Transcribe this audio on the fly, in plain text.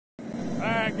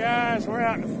Alright guys, we're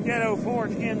out in the ghetto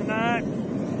forge again tonight.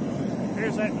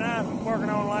 Here's that knife I was working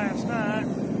on last night.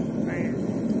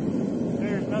 And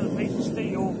there's another piece of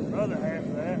steel, the other half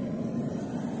of that.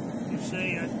 You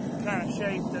see, I kind of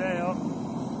shaped it out.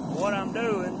 What I'm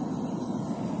doing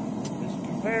is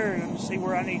comparing them to see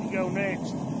where I need to go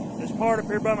next. This part up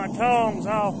here by my tongs,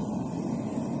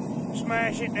 I'll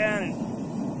smash it down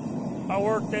and I'll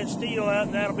work that steel out,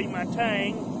 and that'll be my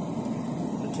tang.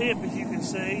 The tip, as you can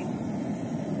see,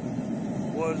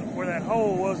 was where that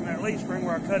hole was in that leaf spring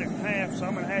where I cut it in half, so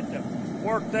I'm going to have to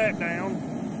work that down.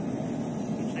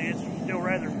 You see, it's still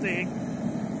rather thick.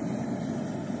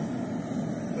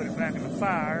 Put it back in the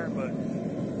fire, but I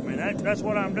mean, that's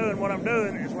what I'm doing. What I'm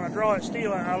doing is when I draw that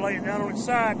steel out, I lay it down on its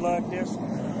side like this,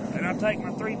 and I take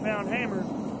my 3-pound hammer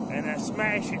and I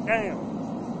smash it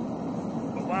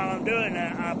down. But while I'm doing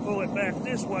that, I pull it back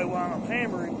this way while I'm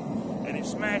hammering, and it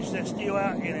smashes that steel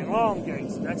out and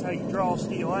elongates. That's how you draw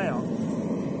steel out.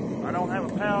 I don't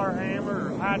have a power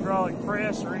hammer or hydraulic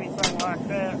press or anything like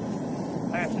that.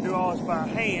 I have to do all this by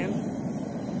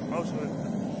hand. Most of it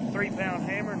 3-pound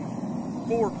hammer and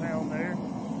 4-pound there.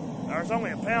 There's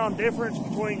only a pound difference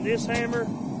between this hammer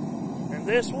and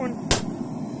this one,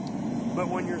 but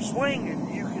when you're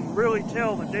swinging, you can really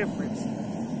tell the difference.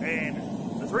 And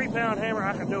the 3-pound hammer,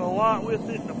 I can do a lot with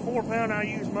it. The 4-pound I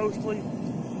use mostly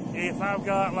if I've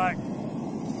got like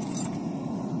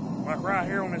right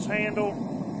here on this handle.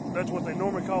 That's what they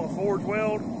normally call a forge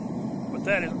weld, but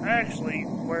that is actually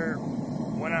where,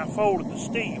 when I folded the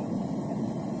steel.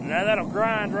 Now that'll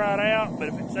grind right out, but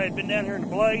if it had been down here in the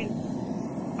blade,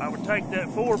 I would take that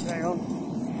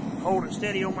 4-pound, hold it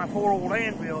steady on my 4-old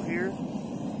anvil here,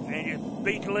 and just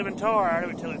beat the living tar out of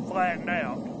it till it flattened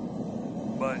out.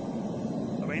 But,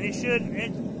 I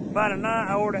mean, by tonight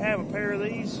I ought to have a pair of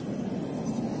these.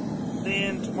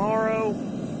 Then tomorrow,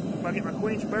 if I get my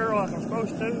quench barrel like I'm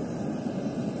supposed to,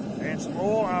 and some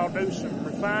oil, I'll do some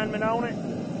refinement on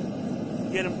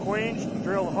it, get them quenched, and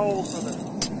drill the holes for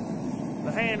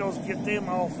the handles, get them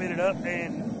all fitted up,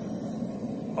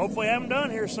 and hopefully have them done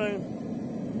here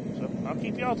soon. So I'll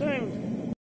keep y'all tuned.